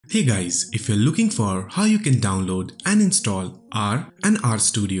Hey guys, if you're looking for how you can download and install R and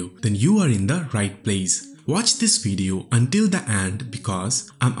Rstudio, then you are in the right place. Watch this video until the end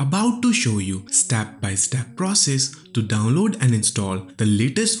because I'm about to show you step-by-step process to download and install the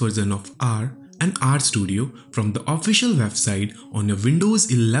latest version of R and Rstudio from the official website on your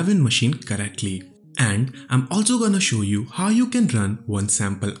Windows 11 machine correctly. And I'm also gonna show you how you can run one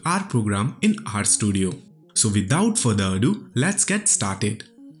sample R program in Rstudio. So without further ado, let's get started.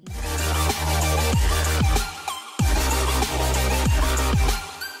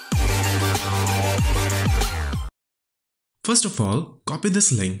 First of all, copy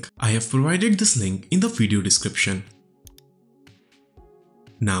this link. I have provided this link in the video description.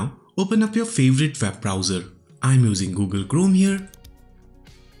 Now, open up your favorite web browser. I'm using Google Chrome here.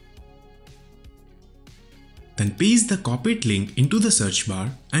 Then paste the copied link into the search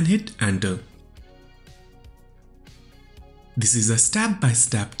bar and hit enter. This is a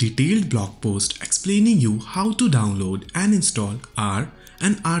step-by-step detailed blog post explaining you how to download and install R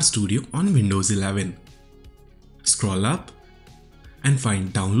and Rstudio on Windows 11. Scroll up and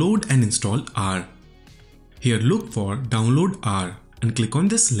find Download and Install R. Here look for Download R and click on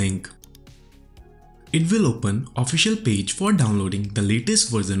this link. It will open official page for downloading the latest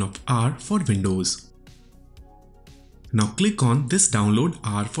version of R for Windows. Now click on this Download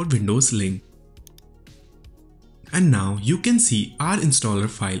R for Windows link. And now you can see our installer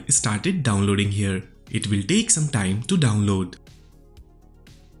file started downloading here. It will take some time to download.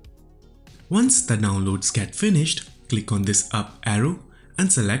 Once the downloads get finished, click on this up arrow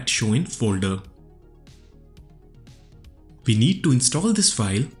and select Show in Folder. We need to install this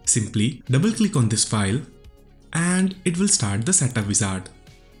file. Simply double click on this file and it will start the setup wizard.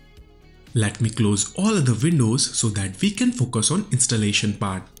 Let me close all other windows so that we can focus on installation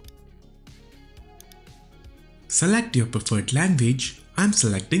part. Select your preferred language. I'm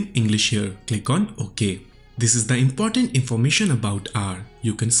selecting English here. Click on OK. This is the important information about R.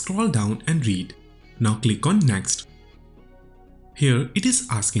 You can scroll down and read. Now click on Next. Here it is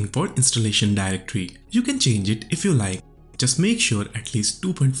asking for installation directory. You can change it if you like. Just make sure at least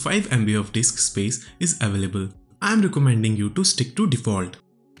 2.5 MB of disk space is available. I'm recommending you to stick to default.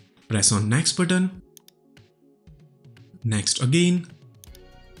 Press on Next button. Next again.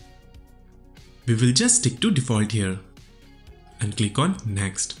 We will just stick to default here and click on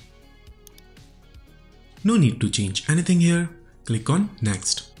Next. No need to change anything here. Click on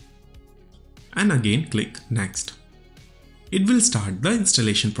Next and again click Next. It will start the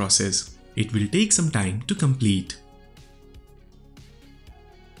installation process. It will take some time to complete.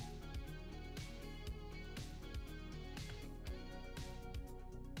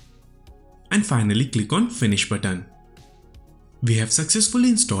 And finally click on Finish button. We have successfully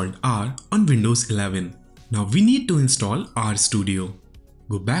installed R on Windows 11. Now we need to install Rstudio.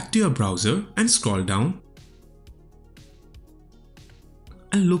 Go back to your browser and scroll down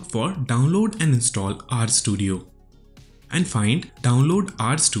and look for Download and Install Rstudio and find Download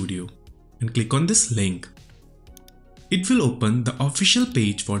Rstudio and click on this link. It will open the official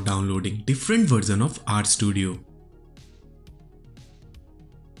page for downloading different versions of Rstudio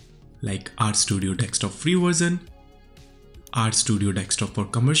like Rstudio Desktop Free version, Rstudio Desktop for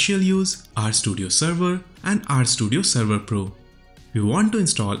commercial use, Rstudio Server and Rstudio Server Pro. We want to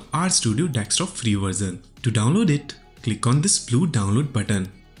install Rstudio Desktop Free version. To download it, click on this blue download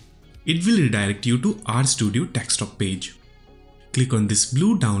button. It will redirect you to Rstudio desktop page. Click on this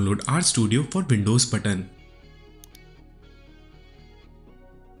blue Download Rstudio for Windows button.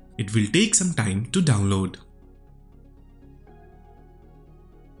 It will take some time to download.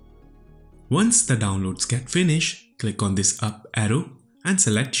 Once the downloads get finished, click on this up arrow and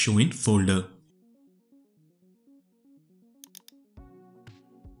select Show in Folder.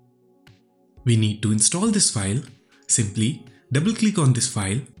 We need to install this file. Simply double click on this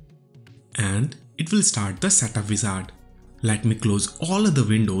file and it will start the setup wizard. Let me close all other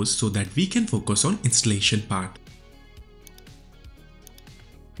windows so that we can focus on installation part.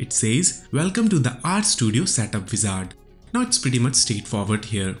 It says Welcome to the Rstudio setup wizard. Now it's pretty much straightforward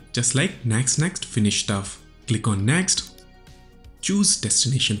here, just like next, finish stuff. Click on Next. Choose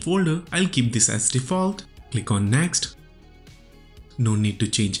destination folder. I'll keep this as default. Click on Next. No need to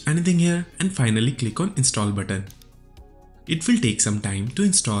change anything here and finally click on Install button. It will take some time to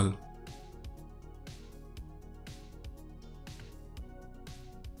install.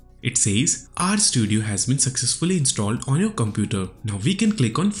 It says Rstudio has been successfully installed on your computer. Now we can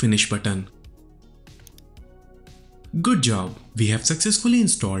click on Finish button. Good job! We have successfully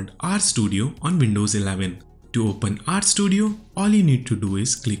installed Rstudio on Windows 11. To open Rstudio, all you need to do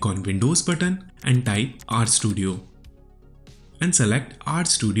is click on Windows button and type Rstudio. and select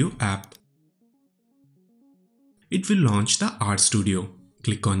Rstudio app. It will launch the Rstudio.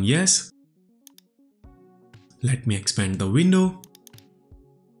 Click on Yes. Let me expand the window.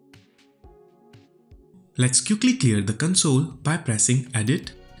 Let's quickly clear the console by pressing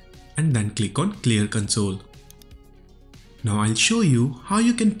Edit and then click on Clear Console. Now I'll show you how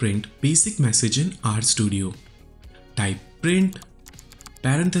you can print basic message in Rstudio. Type print,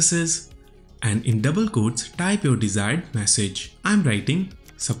 parenthesis, and in double quotes type your desired message. I'm writing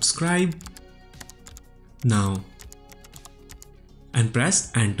subscribe now and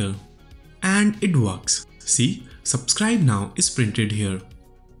press enter. And it works. See, subscribe now is printed here.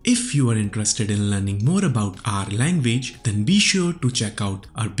 If you are interested in learning more about R language, then be sure to check out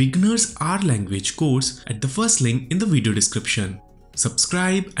our Beginners R language course at the first link in the video description.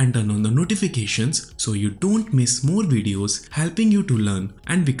 Subscribe and turn on the notifications so you don't miss more videos helping you to learn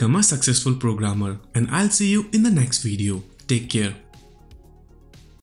and become a successful programmer. And I'll see you in the next video. Take care.